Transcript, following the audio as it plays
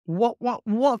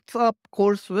What's up,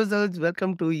 course wizards?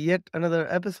 Welcome to yet another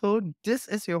episode. This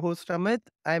is your host Amit.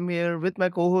 I'm here with my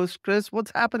co-host Chris.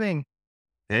 What's happening?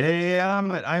 Hey,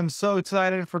 I'm so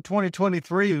excited for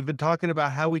 2023. We've been talking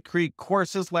about how we create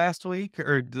courses last week,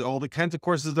 or all the kinds of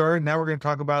courses there are. Now we're going to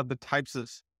talk about the types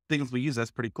of things we use. That's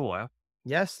pretty cool, huh?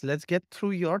 Yes, let's get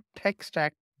through your tech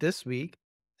stack this week,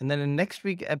 and then in next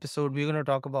week episode we're going to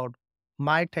talk about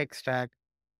my tech stack.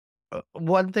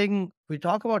 One thing we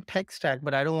talk about tech stack,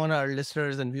 but I don't want our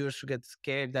listeners and viewers to get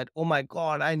scared that oh my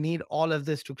god, I need all of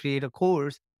this to create a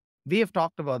course. We have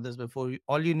talked about this before.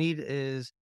 All you need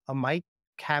is a mic,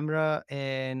 camera,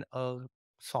 and a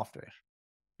software.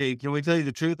 Hey, can we tell you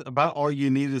the truth? About all you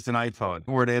need is an iPhone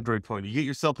or an Android phone. You get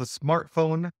yourself a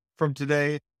smartphone from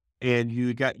today, and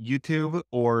you got YouTube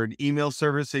or an email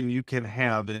service, and you can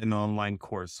have an online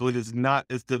course. So it is not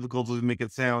as difficult as we make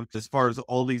it sound as far as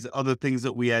all these other things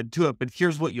that we add to it. But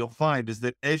here's what you'll find is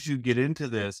that as you get into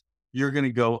this, you're going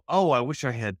to go, oh, I wish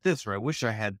I had this, or I wish I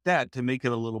had that to make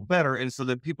it a little better. And so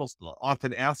then people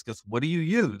often ask us, what do you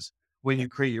use when you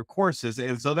create your courses?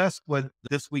 And so that's what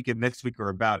this week and next week are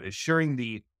about, is sharing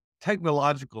the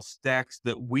technological stacks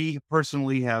that we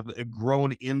personally have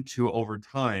grown into over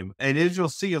time. And as you'll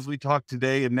see, as we talk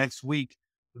today and next week,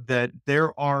 that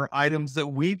there are items that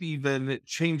we've even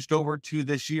changed over to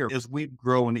this year as we've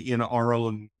grown in our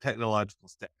own technological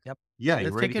stack. Yep. Yeah, you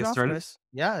Let's ready kick to it get off, started? Chris.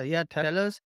 Yeah. Tell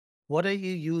us, what are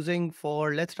you using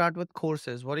for? Let's start with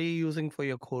courses. What are you using for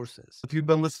your courses? If you've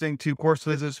been listening to Course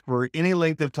Visits for any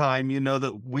length of time, you know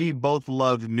that we both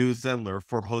love New Zenler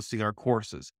for hosting our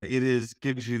courses. It is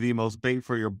gives you the most bang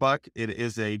for your buck. It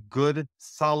is a good,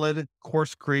 solid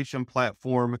course creation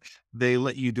platform. They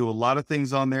let you do a lot of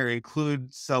things on there,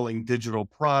 include selling digital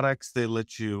products. They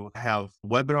let you have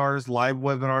webinars, live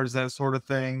webinars, that sort of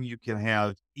thing. You can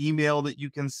have email that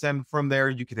you can send from there.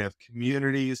 You can have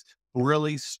communities.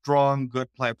 Really strong, good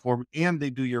platform. And they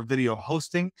do your video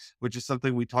hosting, which is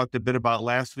something we talked a bit about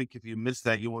last week. If you missed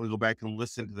that, you want to go back and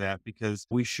listen to that because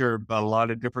we share a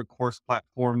lot of different course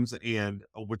platforms and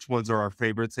which ones are our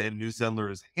favorites. And New Zenler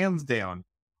is hands down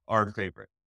our favorite.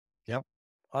 Yep.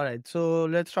 All right. So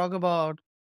let's talk about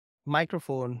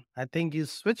microphone. I think you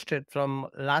switched it from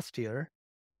last year.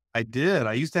 I did.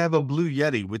 I used to have a Blue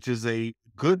Yeti, which is a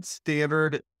good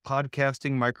standard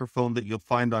podcasting microphone that you'll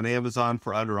find on Amazon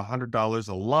for under $100.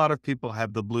 A lot of people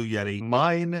have the Blue Yeti.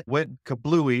 Mine went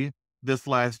kablooey this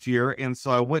last year, and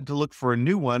so I went to look for a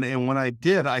new one. And when I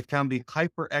did, I found the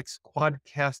HyperX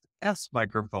Quadcast S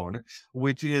microphone,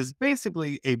 which is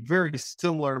basically a very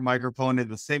similar microphone in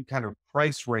the same kind of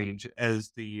price range as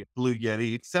the Blue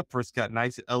Yeti, except for it's got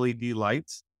nice LED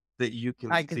lights that you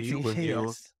can I can see see. when you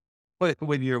Yes.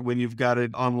 when you've got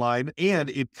it online, and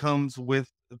it comes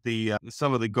with the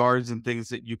some of the guards and things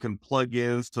that you can plug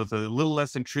in, so it's a little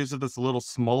less intrusive. It's a little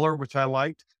smaller, which I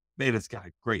liked. Man, it's got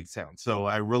a great sound. So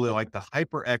I really like the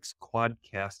HyperX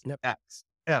Quadcast Yep. X.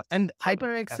 S, And sorry.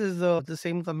 HyperX S. is the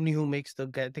same company who makes the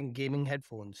I think gaming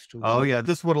headphones too, Oh right? yeah,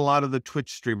 this is what a lot of the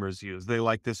Twitch streamers use. They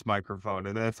like this microphone,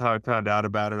 and that's how I found out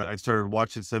about it. I started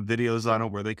watching some videos on it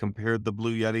where they compared the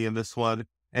Blue Yeti and this one,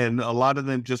 and a lot of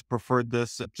them just preferred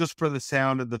this just for the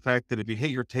sound and the fact that if you hit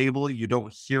your table, you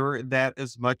don't hear that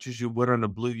as much as you would on a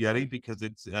Blue Yeti because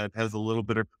it has a little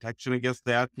bit of protection against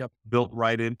that Yep. built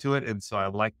right into it, and so I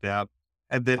like that.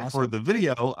 And then for Awesome. the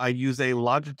video, I use a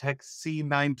Logitech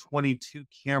C922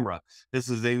 camera. This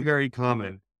is a very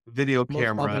common video Most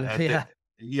camera popular. at the Yeah.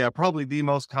 yeah, probably the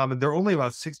most common. They're only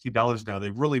about $60 now.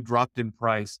 They've really dropped in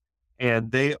price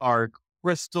and they are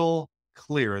crystal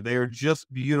clear. They are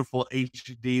just beautiful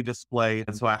HD display.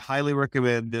 And so I highly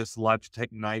recommend this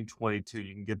Logitech 922.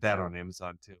 You can get that on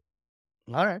Amazon too.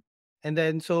 All right. And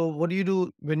then, so what do you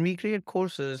do when we create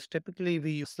courses? Typically,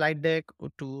 we use slide deck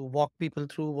to walk people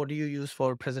through. What do you use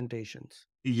for presentations?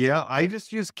 Yeah, I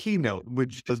just use Keynote,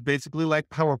 which is basically like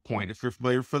PowerPoint, if you're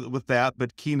familiar with that.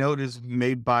 But Keynote is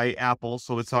made by Apple,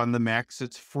 so it's on the Macs.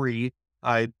 It's free.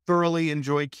 I thoroughly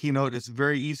enjoy Keynote. It's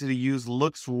very easy to use,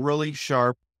 looks really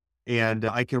sharp, and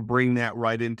I can bring that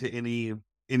right into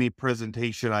any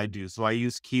presentation I do. So I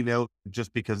use Keynote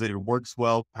just because it works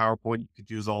well. PowerPoint you could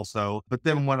use also. But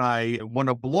then when I want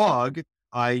to blog,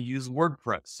 I use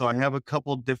WordPress. So I have a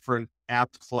couple different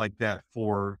apps like that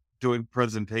for doing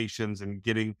presentations and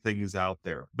getting things out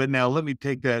there. But now let me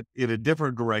take that in a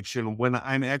different direction. When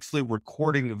I'm actually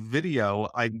recording video,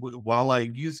 while I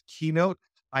use Keynote,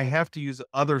 I have to use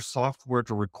other software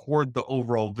to record the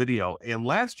overall video. And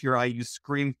last year I used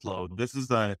ScreenFlow. This is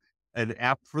an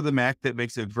app for the Mac that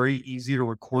makes it very easy to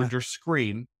record Yeah. your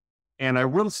screen. And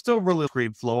I still really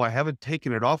ScreenFlow. I haven't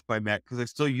taken it off my Mac because I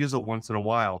still use it once in a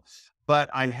while. but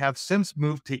I have since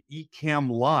moved to Ecamm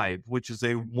Live, which is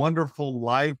a wonderful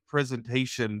live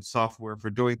presentation software for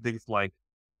doing things like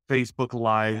Facebook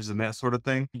Lives and that sort of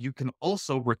thing. You can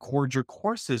also record your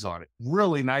courses on it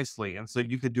really nicely. And so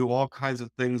you could do all kinds of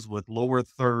things with lower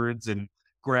thirds and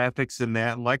graphics and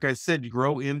that. And like I said, you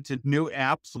grow into new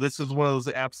apps. So this is one of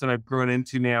those apps that I've grown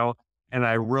into now. And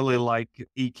I really like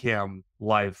Ecamm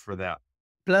Live for that.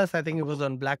 Plus, I think it was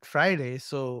on Black Friday,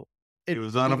 so It it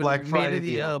was on a Black even made Friday it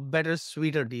deal. a better,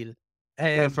 sweeter deal.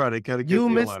 That's And right. I got a good you deal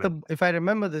missed on it. the if I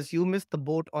remember this, you missed the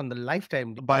boat on the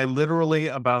lifetime deal. By literally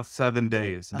about 7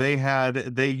 days. Uh,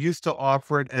 They used to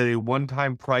offer it at a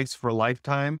one-time price for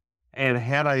lifetime, and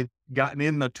had I gotten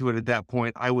into it at that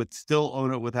point, I would still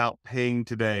own it without paying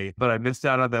today, but I missed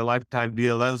out on that lifetime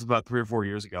deal. That was about 3 or 4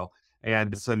 years ago,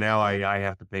 and so now I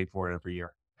have to pay for it every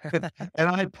year. And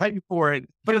I pay for it,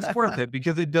 but it's worth it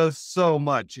because it does so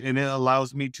much, and it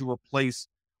allows me to replace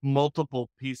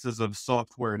multiple pieces of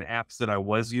software and apps that I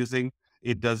was using.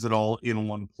 It does it all in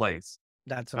one place.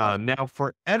 That's amazing. Now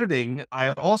for editing, I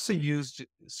have also used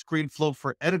ScreenFlow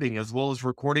for editing as well as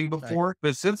recording Right. before.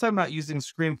 But since I'm not using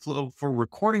ScreenFlow for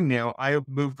recording now, I have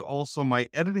moved also my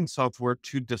editing software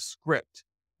to Descript,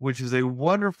 which is a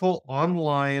wonderful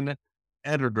online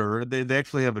editor. They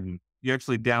actually have you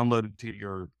actually download it to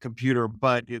your computer,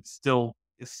 but it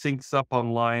syncs up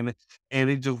online and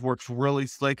it just works really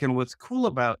slick. And what's cool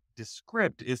about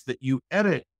Descript is that you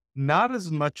edit not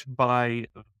as much by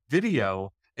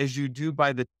video as you do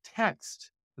by the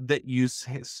text that you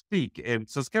speak. And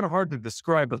so it's kind of hard to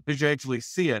describe because you actually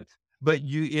see it, but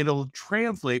it'll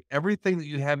translate everything that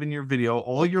you have in your video,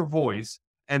 all your voice.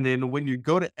 And then when you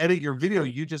go to edit your video,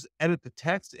 you just edit the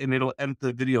text and it'll edit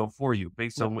the video for you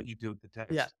based Yeah. on what you do with the Yeah.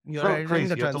 text. It's You're really editing crazy.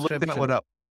 the You have to look that one transcription. up.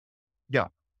 Yeah,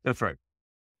 that's right.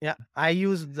 Yeah. I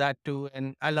use that too,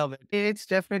 and I love it. It's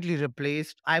definitely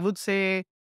replaced. I would say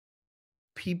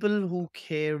people who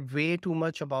care way too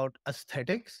much about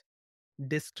aesthetics,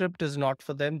 Descript is not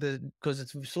for them because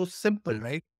it's so simple,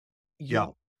 right? Yeah.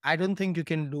 You I don't think you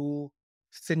can do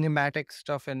cinematic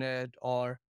stuff in it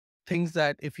or things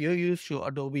that if you're used to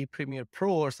Adobe Premiere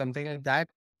Pro or something like that,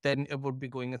 then it would be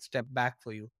going a step back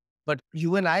for you. But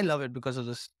you and I love it because of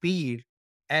the speed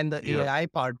and the Yes. AI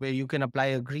part where you can apply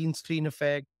a green screen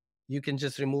effect. You can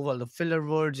just remove all the filler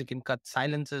words. You can cut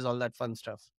silences, all that fun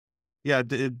stuff. Yeah,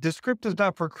 Descript is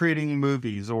not for creating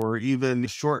movies or even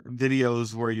short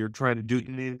videos where you're trying to do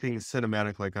anything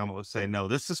cinematic like I'm gonna say. No,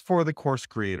 this is for the course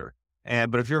creator.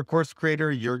 But if you're a course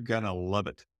creator, you're gonna love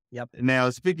it. Yep. Now,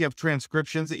 speaking of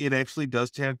transcriptions, it actually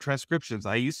does have transcriptions.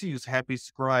 I used to use Happy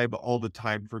Scribe all the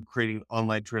time for creating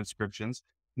online transcriptions.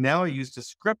 Now I use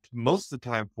Descript most of the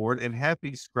time for it, and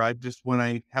Happy Scribe just when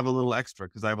I have a little extra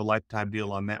because I have a lifetime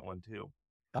deal on that one too.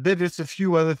 Then just a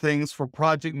few other things for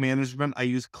project management. I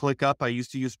use ClickUp. I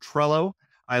used to use Trello.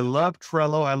 I love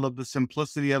Trello. I love the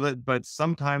simplicity of it, but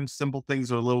sometimes simple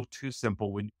things are a little too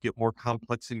simple when you get more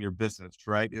complex in your business,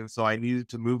 right? And so I needed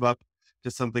to move up to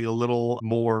something a little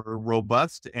more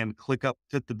robust, and ClickUp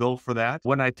fit the bill for that.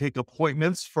 When I take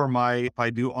appointments if I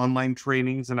do online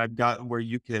trainings and I've got where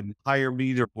you can hire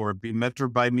me or be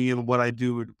mentored by me in what I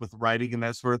do with writing and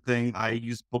that sort of thing, I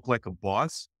use Book Like a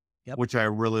Boss, Yep. which I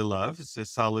really love. It's a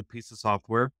solid piece of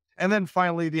software. And then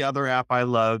finally, the other app I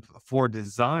love for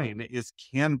design is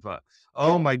Canva.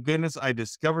 Oh my goodness, I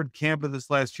discovered Canva this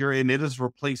last year and it has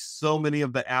replaced so many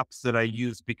of the apps that I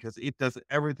use because it does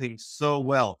everything so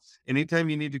well. Anytime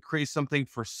you need to create something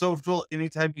for social,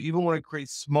 anytime you even want to create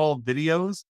small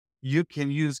videos, you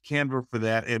can use Canva for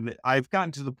that. And I've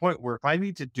gotten to the point where if I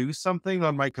need to do something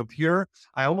on my computer,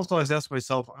 I almost always ask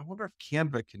myself, I wonder if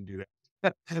Canva can do that.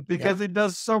 Yep. Because it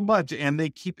does so much and they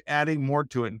keep adding more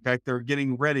to it. In fact, they're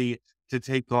getting ready to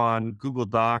take on Google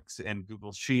Docs and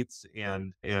Google Sheets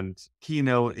and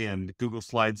Keynote and Google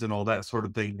Slides and all that sort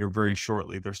of thing here very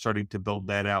shortly. They're starting to build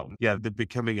that out. Yeah, they're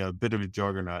becoming a bit of a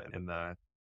juggernaut in the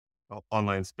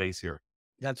online space here.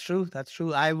 That's true. That's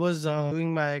true. I was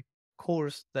doing my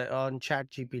course on Chat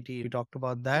GPT. We talked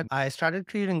about that. I started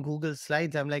creating Google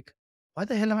Slides. I'm like, why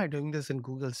the hell am I doing this in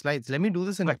Google Slides? Let me do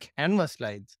this in a Canva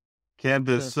Slides. Canva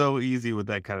is So so easy with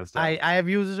that kind of stuff. I have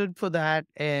used it for that,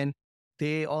 and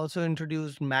they also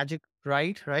introduced Magic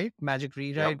Write, right? Magic Yep.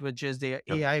 Rewrite, which is their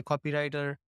Yep. AI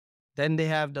copywriter. Then they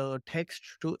have the text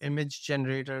to image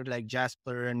generator like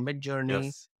Jasper and Midjourney.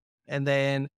 Yes. And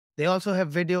then they also have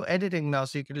video editing now.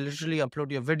 So you can literally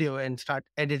upload your video and start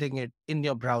editing it in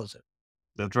your browser.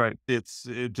 That's right. It's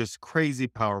just crazy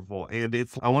powerful. And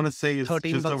I want to say it's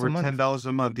 13 just bucks a over month. $10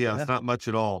 a month. Yeah, Yeah. it's not much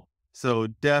at all. So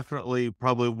definitely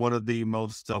probably one of the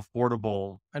most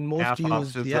affordable And most app used,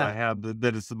 options that I yeah. have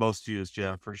that is the most used,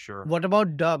 yeah, for sure. What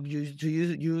about Dub? You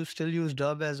still use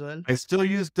Dub as well? I still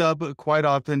use Dub quite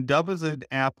often. Dub is an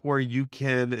app where you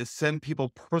can send people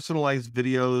personalized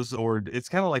videos, or it's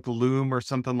kind of like Loom or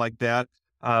something like that.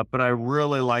 But I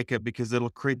really like it because it'll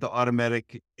create the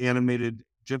automatic animated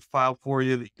GIF file for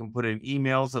you that you can put in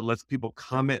emails that lets people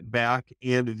comment back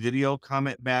and video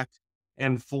comment back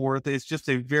and forth. It's just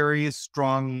a very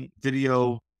strong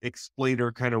video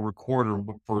explainer kind of recorder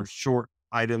for short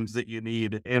items that you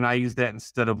need. And I use that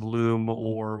instead of Loom,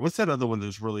 or what's that other one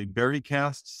that's really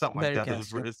Berrycast, something like that. That was,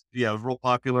 Vericast, yep. yeah, it was real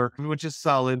popular, which is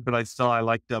solid, but I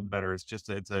like Dub better. It's just,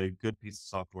 it's a good piece of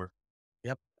software.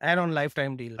 Yep. And on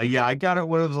lifetime deal. Yeah, I got it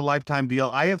when it was a lifetime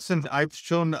deal. I've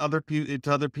shown to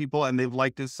other people and they've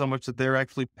liked it so much that they're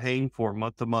actually paying for it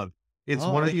month to month. It's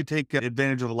one Oh, of you take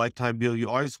advantage of a lifetime deal. You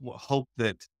always hope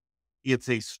that it's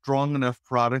a strong enough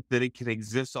product that it can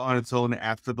exist on its own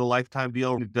after the lifetime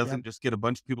deal. It yep. doesn't just get a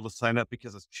bunch of people to sign up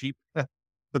because it's cheap,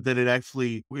 but that it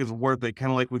actually is worth it.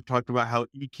 Kind of like we've talked about how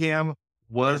Ecamm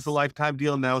was a Yes. lifetime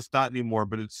deal. Now it's not anymore,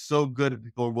 but it's so good that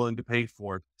people are willing to pay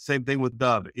for it. Same thing with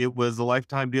Dub. It was a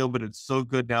lifetime deal, but it's so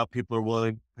good now people are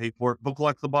willing to pay for it. Book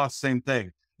Like the Boss, same thing.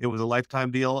 It was a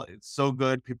lifetime deal. It's so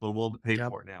good. People are willing to pay Yep.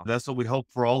 for it now. That's what we hope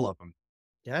for all of them.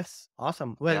 Yes.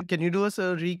 Awesome. Yeah. Well, can you do us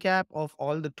a recap of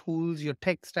all the tools, your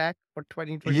tech stack for Yeah,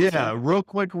 2026? real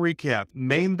quick recap.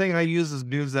 Main thing I use is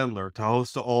New Zenler to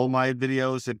host all my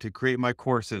videos and to create my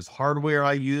courses. Hardware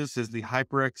I use is the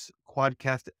HyperX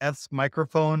Quadcast S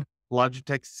microphone,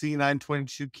 Logitech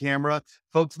C922 camera.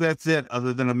 Folks, that's it.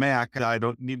 Other than a Mac, I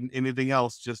don't need anything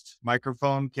else, just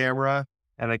microphone, camera,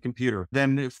 and a computer.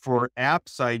 Then for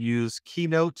apps, I use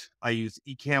Keynote, I use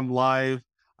Ecamm Live,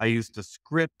 I use the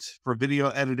script for video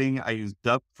editing, I use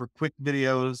Dup for quick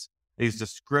videos. I use the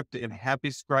script in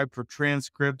HappyScribe for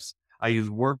transcripts. I use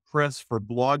WordPress for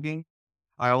blogging.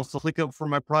 I also ClickUp for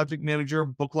my project manager,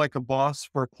 Book Like a Boss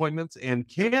for appointments, and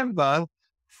Canva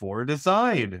for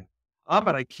design.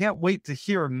 But I can't wait to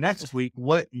hear next week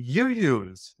what you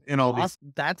use in all these.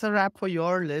 Awesome. That's a wrap for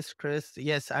your list, Chris.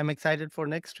 Yes, I'm excited for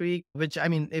next week, which I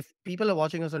mean, if people are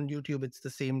watching us on YouTube, it's the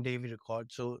same day we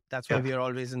record. So that's why Yeah. we are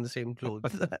always in the same clothes.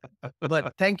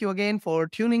 But thank you again for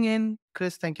tuning in.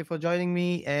 Chris, thank you for joining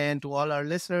me. And to all our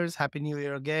listeners, Happy New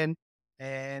Year again.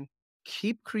 And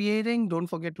keep creating. Don't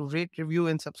forget to rate, review,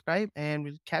 and subscribe. And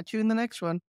we'll catch you in the next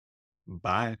one.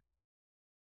 Bye.